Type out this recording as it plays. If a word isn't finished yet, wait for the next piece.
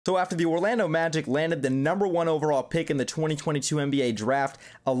So after the Orlando Magic landed the #1 overall pick in the 2022 NBA draft,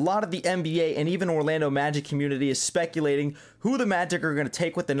 a lot of the NBA and even Orlando Magic community is speculating who the Magic are going to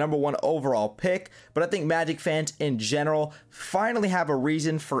take with the #1 overall pick. But I think Magic fans in general finally have a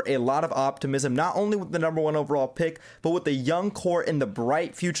reason for a lot of optimism, not only with the #1 overall pick, but with the young core and the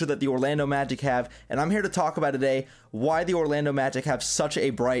bright future that the Orlando Magic have. And I'm here to talk about today why the Orlando Magic have such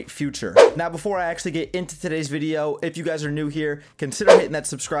a bright future. Now, before I actually get into today's video, if you guys are new here, consider hitting that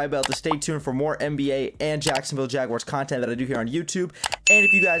subscribe bell to stay tuned for more NBA and Jacksonville Jaguars content that I do here on YouTube. And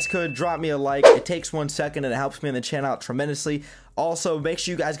if you guys could drop me a like, it takes 1 second and it helps me in the channel out tremendously. Also, make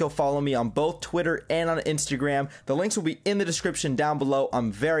sure you guys go follow me on both Twitter and on Instagram. The links will be in the description down below. I'm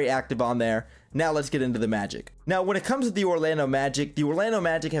very active on there. Now let's get into the Magic. Now, when it comes to the Orlando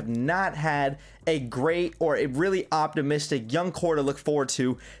Magic have not had a great or a really optimistic young core to look forward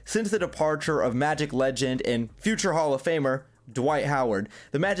to since the departure of Magic legend and future Hall of Famer Dwight Howard.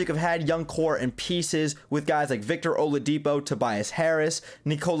 The Magic have had young core and pieces with guys like Victor Oladipo, Tobias Harris,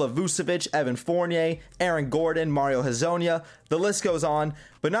 Nikola Vucevic, Evan Fournier, Aaron Gordon, Mario Hezonja. The list goes on.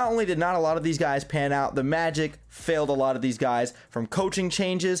 But not only did not a lot of these guys pan out, the Magic failed a lot of these guys from coaching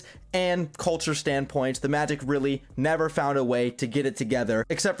changes and culture standpoints. The Magic really never found a way to get it together,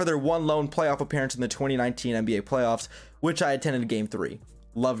 except for their one lone playoff appearance in the 2019 NBA playoffs, which I attended Game 3.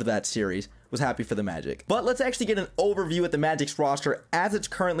 Loved that series. Was happy for the Magic. But let's actually get an overview at the Magic's roster as it's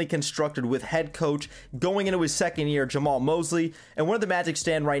currently constructed, with head coach going into his second year, Jamal Mosley, and where the Magic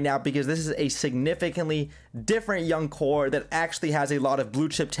stand right now, because this is a significantly different young core that actually has a lot of blue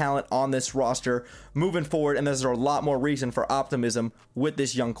chip talent on this roster moving forward, and there's a lot more reason for optimism with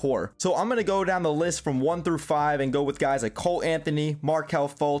this young core. So I'm going to go down the list from 1 through 5 and go with guys like Cole Anthony, Markelle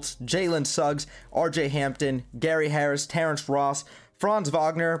Fultz, Jalen Suggs, RJ Hampton, Gary Harris, Terrence Ross, Franz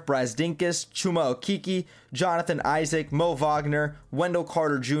Wagner, Brazdeikis, Chuma Okeke, Jonathan Isaac, Mo Wagner, Wendell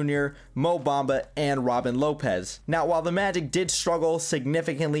Carter Jr., Mo Bamba, and Robin Lopez. Now, while the Magic did struggle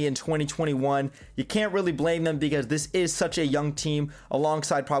significantly in 2021, you can't really blame them because this is such a young team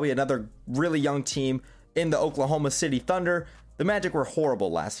alongside probably another really young team in the Oklahoma City Thunder. The Magic were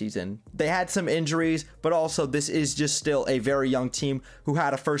horrible last season. They had some injuries, but also this is just still a very young team who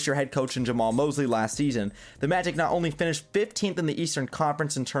had a first-year head coach in Jamal Mosley last season. The Magic not only finished 15th in the Eastern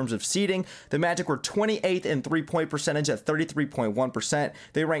Conference in terms of seeding, the Magic were 28th in three-point percentage at 33.1%.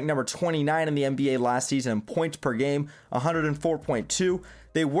 They ranked number 29 in the NBA last season in points per game, 104.2.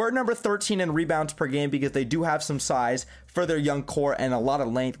 They were number 13 in rebounds per game because they do have some size for their young core and a lot of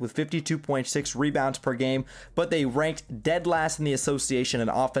length with 52.6 rebounds per game, but they ranked dead last in the association in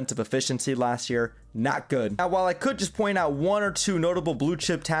offensive efficiency last year. Not good. Now, while I could just point out 1 or 2 notable blue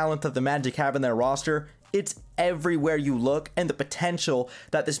chip talent that the Magic have in their roster, it's everywhere you look and the potential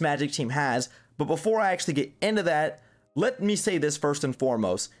that this Magic team has. But before I actually get into that, let me say this first and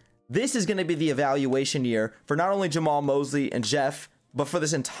foremost. This is going to be the evaluation year for not only Jamal Mosley and Jeff, but for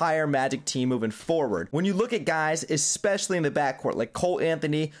this entire Magic team moving forward. When you look at guys, especially in the backcourt, like Cole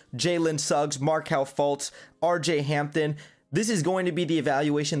Anthony, Jalen Suggs, Markelle Fultz, RJ Hampton, this is going to be the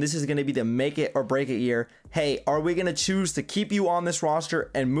evaluation. This is going to be the make it or break it year. Hey, are we going to choose to keep you on this roster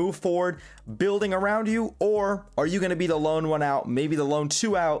and move forward building around you? Or are you going to be the lone one out, maybe the lone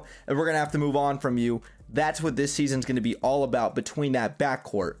 2 out, and we're going to have to move on from you? That's what this season's going to be all about between that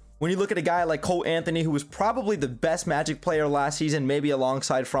backcourt. When you look at a guy like Cole Anthony, who was probably the best Magic player last season, maybe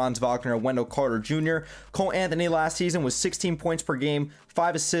alongside Franz Wagner and Wendell Carter Jr., Cole Anthony last season was 16 points per game,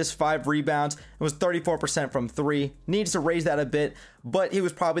 5 assists, 5 rebounds, and was 34% from 3. Needs to raise that a bit, but he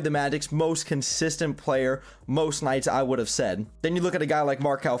was probably the Magic's most consistent player most nights, I would have said. Then you look at a guy like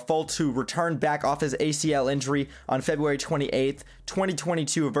Markelle Fultz, who returned back off his ACL injury on February 28th,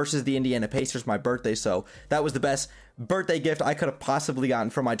 2022 versus the Indiana Pacers, my birthday, so that was the best birthday gift I could have possibly gotten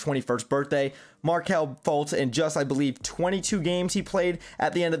for my 21st birthday. Markelle Fultz, in just, I believe, 22 games he played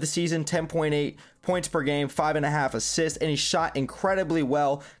at the end of the season, 10.8 points per game, 5.5 assists, and he shot incredibly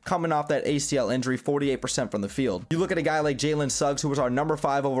well coming off that ACL injury, 48% from the field. You look at a guy like Jalen Suggs, who was our number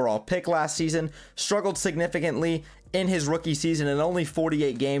 5 overall pick last season, struggled significantly in his rookie season in only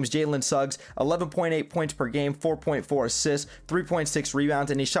 48 games. Jalen Suggs, 11.8 points per game, 4.4 assists, 3.6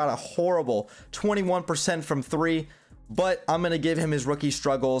 rebounds, and he shot a horrible 21% from 3. But I'm going to give him his rookie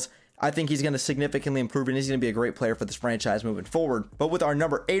struggles. I think he's going to significantly improve, and he's going to be a great player for this franchise moving forward. But with our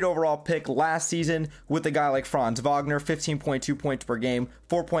number 8 overall pick last season, with a guy like Franz Wagner, 15.2 points per game,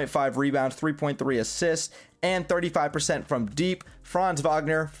 4.5 rebounds, 3.3 assists, and 35% from deep. Franz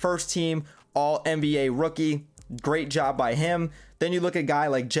Wagner, first team All-NBA rookie. Great job by him. Then you look at a guy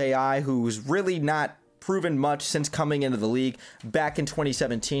like J.I., who's really not proven much since coming into the league back in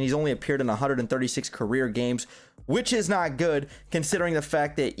 2017. He's only appeared in 136 career games which is not good considering the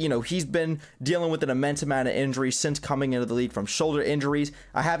fact that, you know, he's been dealing with an immense amount of injuries since coming into the league from shoulder injuries.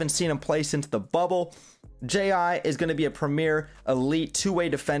 I haven't seen him play since the bubble. J.I. is going to be a premier elite two-way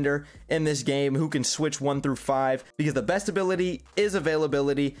defender in this game who can switch 1 through 5 because the best ability is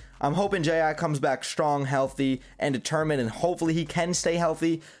availability. I'm hoping J.I. comes back strong, healthy, and determined, and hopefully he can stay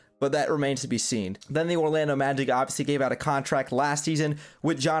healthy, but that remains to be seen. Then the Orlando Magic obviously gave out a contract last season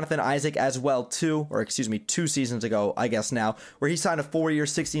with Jonathan Isaac as well too, or excuse me, 2 seasons ago, I guess now, where he signed a 4-year,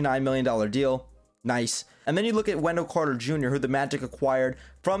 $69 million deal. Nice. And then you look at Wendell Carter Jr., who the Magic acquired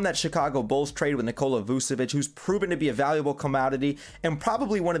from that Chicago Bulls trade with Nikola Vucevic, who's proven to be a valuable commodity and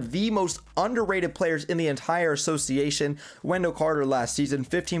probably one of the most underrated players in the entire association. Wendell Carter last season,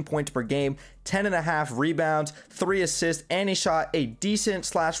 15 points per game, 10.5 rebounds, 3 assists, and he shot a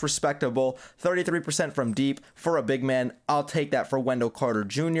decent / respectable 33% from deep for a big man. I'll take that for Wendell Carter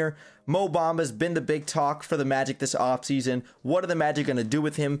Jr. Mo Bamba's been the big talk for the Magic this offseason. What are the Magic going to do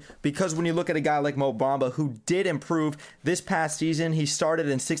with him? Because when you look at a guy like Mo Bamba, who did improve this past season, he started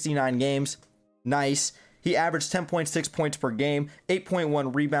in 69 games. Nice. He averaged 10.6 points per game,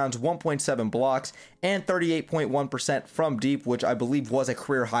 8.1 rebounds, 1.7 blocks, and 38.1% from deep, which I believe was a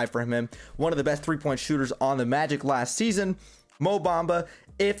career high for him. One of the best three-point shooters on the Magic last season. Mo Bamba,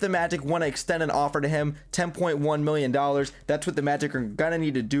 if the Magic want to extend an offer to him, $10.1 million, that's what the Magic are going to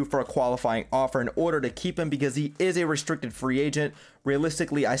need to do for a qualifying offer in order to keep him because he is a restricted free agent.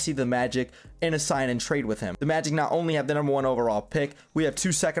 Realistically, I see the Magic in a sign and trade with him. The Magic not only have the number 1 overall pick, we have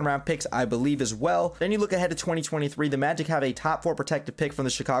 2 second-round picks, I believe, as well. Then you look ahead to 2023, the Magic have a top 4 protected pick from the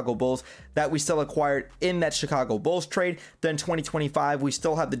Chicago Bulls that we still acquired in that Chicago Bulls trade. Then 2025, we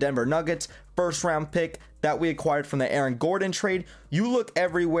still have the Denver Nuggets first-round pick that we acquired from the Aaron Gordon trade. You look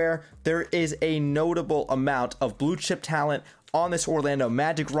everywhere, there is a notable amount of blue chip talent on this Orlando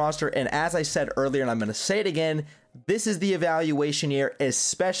Magic roster, and as I said earlier, and I'm going to say it again, this is the evaluation year,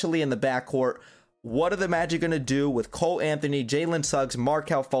 especially in the backcourt. What are the Magic going to do with Cole Anthony, Jalen Suggs,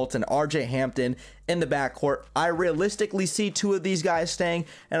 Markelle Fultz, and RJ Hampton in the backcourt? I realistically see 2 of these guys staying,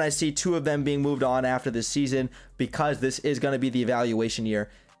 and I see 2 of them being moved on after this season because this is going to be the evaluation year.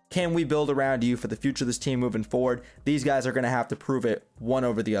 Can we build around you for the future of this team moving forward? These guys are going to have to prove it one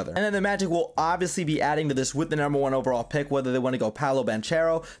over the other. And then the Magic will obviously be adding to this with the number 1 overall pick, whether they want to go Paolo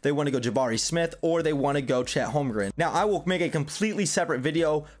Banchero, they want to go Jabari Smith, or they want to go Chet Holmgren. Now, I will make a completely separate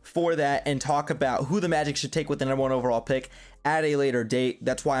video for that and talk about who the Magic should take with the number 1 overall pick at a later date.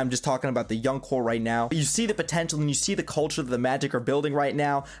 That's why I'm just talking about the young core right now. You see the potential and you see the culture that the Magic are building right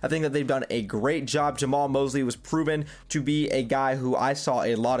now. I think that they've done a great job. Jamal Mosley was proven to be a guy who I saw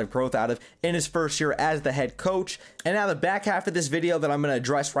a lot of growth out of in his first year as the head coach. And now the back half of this video that I'm going to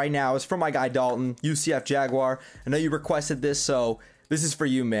address right now is from my guy Dalton, UCF Jaguar. I know you requested this, so this is for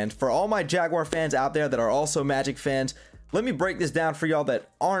you, man. For all my Jaguar fans out there that are also Magic fans, let me break this down for y'all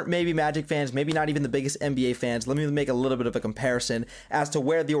that aren't maybe Magic fans, maybe not even the biggest NBA fans. Let me make a little bit of a comparison as to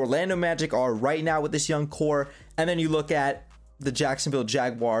where the Orlando Magic are right now with this young core, and then you look at the Jacksonville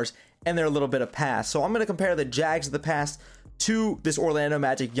Jaguars and they're a little bit of past. So I'm going to compare the Jags of the past to this Orlando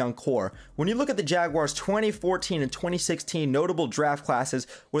Magic young core. When you look at the Jaguars 2014 and 2016 notable draft classes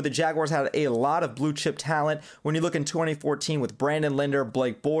where the Jaguars had a lot of blue chip talent, when you look in 2014 with Brandon Linder,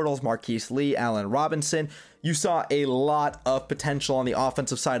 Blake Bortles, Marquise Lee, Allen Robinson, you saw a lot of potential on the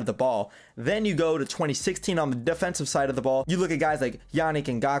offensive side of the ball. Then you go to 2016 on the defensive side of the ball. You look at guys like Yannick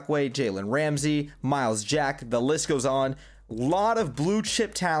Ngakoue, Jalen Ramsey, Miles Jack, the list goes on. Lot of blue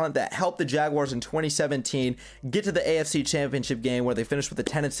chip talent that helped the Jaguars in 2017 get to the AFC Championship game where they finished with a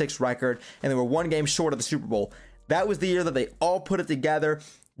 10-6 record and they were 1 game short of the Super Bowl. That was the year that they all put it together.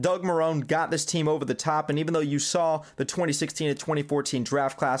 Doug Marrone got this team over the top, and even though you saw the 2016 to 2014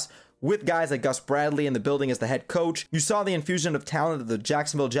 draft class with guys like Gus Bradley in the building as the head coach, you saw the infusion of talent that the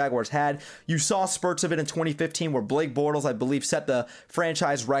Jacksonville Jaguars had. You saw spurts of it in 2015 where Blake Bortles, I believe, set the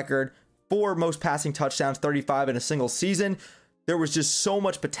franchise record for most passing touchdowns, 35 in a single season. There was just so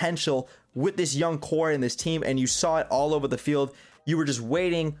much potential with this young core and this team, and you saw it all over the field. You were just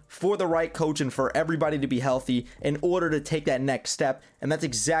waiting for the right coach and for everybody to be healthy in order to take that next step, and that's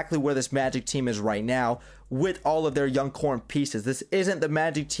exactly where this Magic team is right now with all of their young core and pieces. This isn't the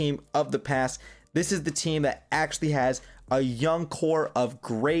Magic team of the past. This is the team that actually has a young core of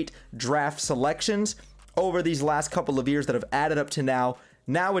great draft selections over these last couple of years that have added up to now.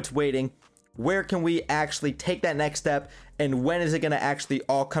 Now it's waiting. Where can we actually take that next step, and when is it going to actually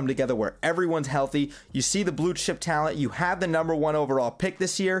all come together where everyone's healthy? You see the blue chip talent. You have the number 1 overall pick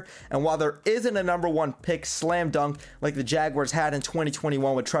this year, and while there isn't a number 1 pick slam dunk like the Jaguars had in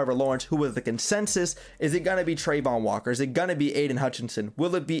 2021 with Trevor Lawrence, who was the consensus, is it going to be Trayvon Walker? Is it going to be Aiden Hutchinson?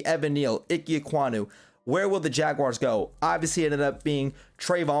 Will it be Evan Neal, Ike Ekwonu? where will the Jaguars go? Obviously, it ended up being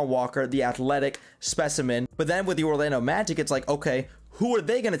Trayvon Walker, the athletic specimen. But then with the Orlando Magic, it's like, okay, who are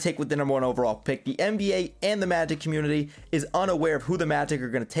they going to take with the number 1 overall pick? The NBA and the Magic community is unaware of who the Magic are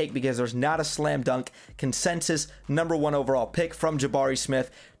going to take because there's not a slam dunk consensus number 1 overall pick from Jabari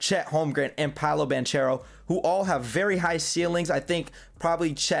Smith, Chet Holmgren, and Paolo Banchero, who all have very high ceilings. I think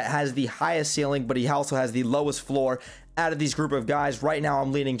probably Chet has the highest ceiling, but he also has the lowest floor out of these group of guys. Right now,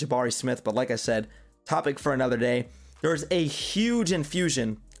 I'm leaning Jabari Smith, but like I said, topic for another day. There's a huge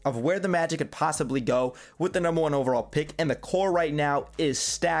infusion of where the Magic could possibly go with the number 1 overall pick, and the core right now is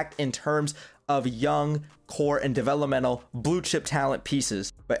stacked in terms of young core and developmental blue chip talent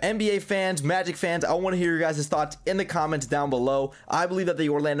pieces. But NBA fans, Magic fans, I want to hear your guys' thoughts in the comments down below. I believe that the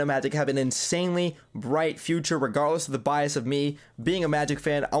Orlando Magic have an insanely bright future, regardless of the bias of me being a Magic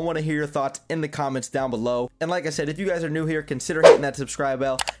fan. I want to hear your thoughts in the comments down below. And like I said, if you guys are new here, consider hitting that subscribe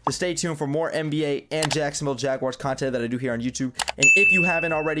bell to stay tuned for more NBA and Jacksonville Jaguars content that I do here on YouTube. And if you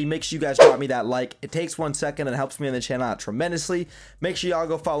haven't already, make sure you guys drop me that like. It takes 1 second and helps me on the channel out tremendously. Make sure y'all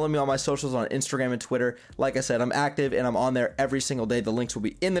go follow me on my socials on Instagram and Twitter. Like I said, I'm active and I'm on there every single day. The links will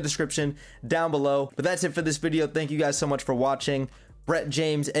be in the description down below. But that's it for this video. Thank you guys so much for watching. Brett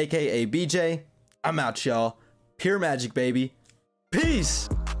James, aka BJ. I'm out, y'all. Pure Magic, baby. Peace.